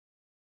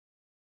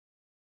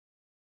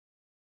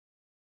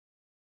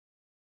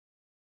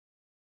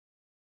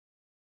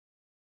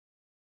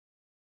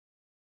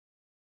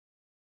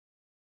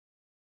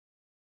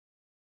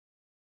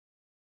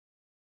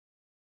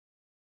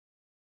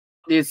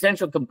The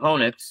essential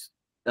components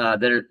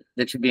that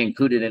should be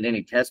included in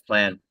any test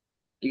plan,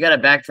 you got to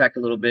backtrack a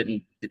little bit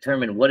and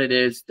determine what it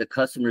is the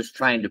customer is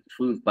trying to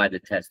prove by the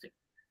testing.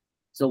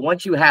 So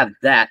once you have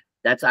that,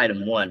 that's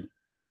item one.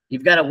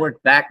 You've got to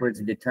work backwards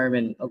and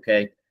determine,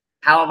 okay,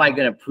 how am I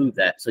going to prove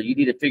that? So you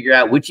need to figure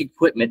out which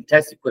equipment,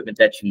 test equipment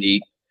that you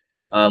need,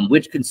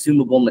 which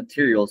consumable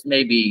materials,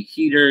 maybe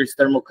heaters,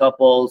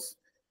 thermocouples,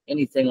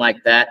 anything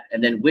like that,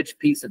 and then which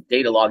piece of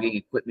data logging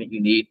equipment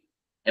you need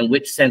and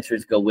which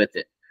sensors go with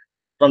it.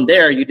 From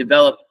there, you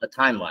develop a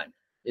timeline.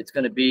 It's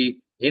going to be,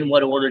 in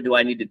what order do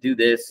I need to do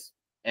this,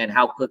 and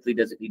how quickly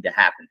does it need to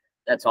happen?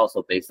 That's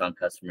also based on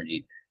customer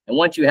need. And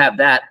once you have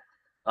that,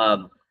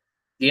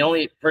 the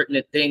only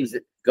pertinent things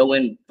that go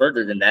in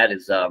further than that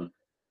is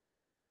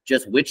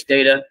just which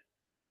data,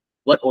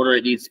 what order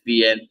it needs to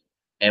be in,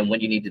 and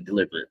when you need to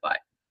deliver it by.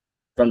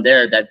 From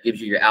there, that gives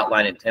you your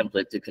outline and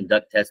template to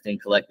conduct testing,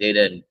 collect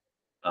data,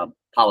 and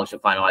polish a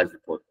finalized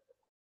report.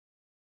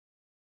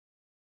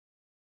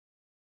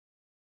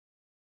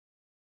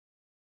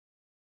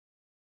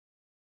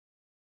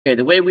 Okay,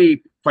 the way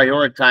we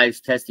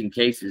prioritize testing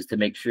cases to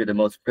make sure the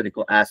most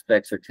critical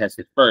aspects are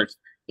tested first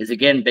is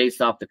again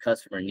based off the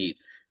customer need.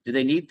 Do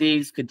they need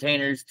these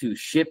containers to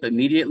ship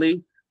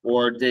immediately,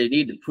 or do they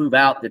need to prove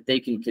out that they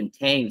can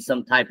contain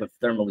some type of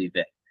thermal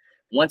event?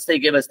 Once they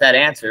give us that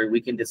answer, we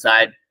can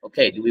decide,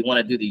 okay, do we want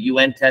to do the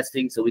UN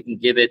testing so we can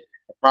give it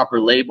a proper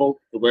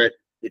label to where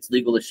it's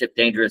legal to ship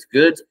dangerous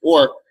goods,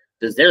 or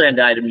does their end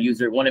item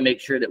user want to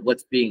make sure that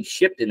what's being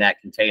shipped in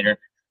that container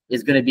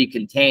is going to be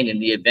contained in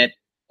the event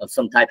of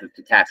some type of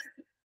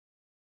catastrophe?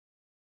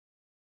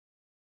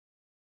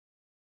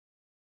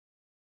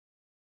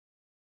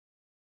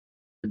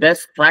 The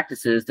best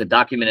practices to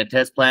document a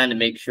test plan to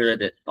make sure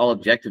that all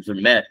objectives are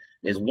met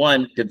is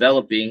one,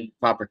 developing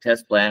proper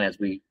test plan as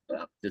we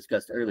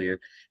discussed earlier.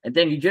 And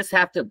then you just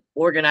have to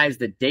organize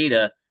the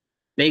data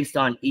based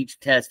on each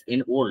test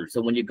in order.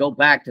 So when you go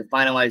back to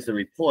finalize the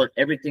report,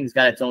 everything's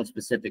got its own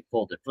specific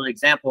folder. For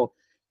example,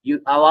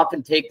 I'll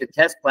often take the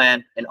test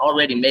plan and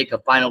already make a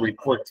final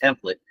report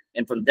template.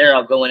 And from there,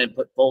 I'll go in and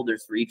put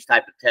folders for each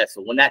type of test.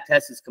 So when that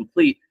test is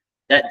complete,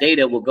 that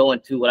data will go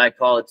into what I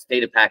call its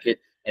data packet.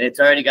 And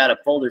it's already got a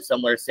folder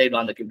somewhere saved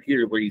on the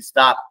computer where you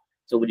stop.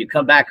 So when you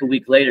come back a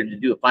week later to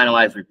do a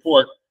finalized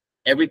report,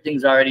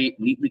 everything's already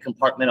neatly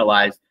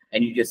compartmentalized,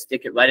 and you just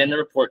stick it right in the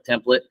report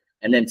template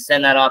and then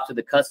send that off to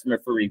the customer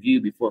for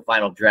review before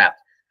final draft.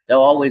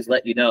 They'll always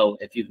let you know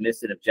if you've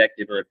missed an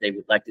objective or if they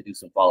would like to do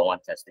some follow-on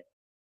testing.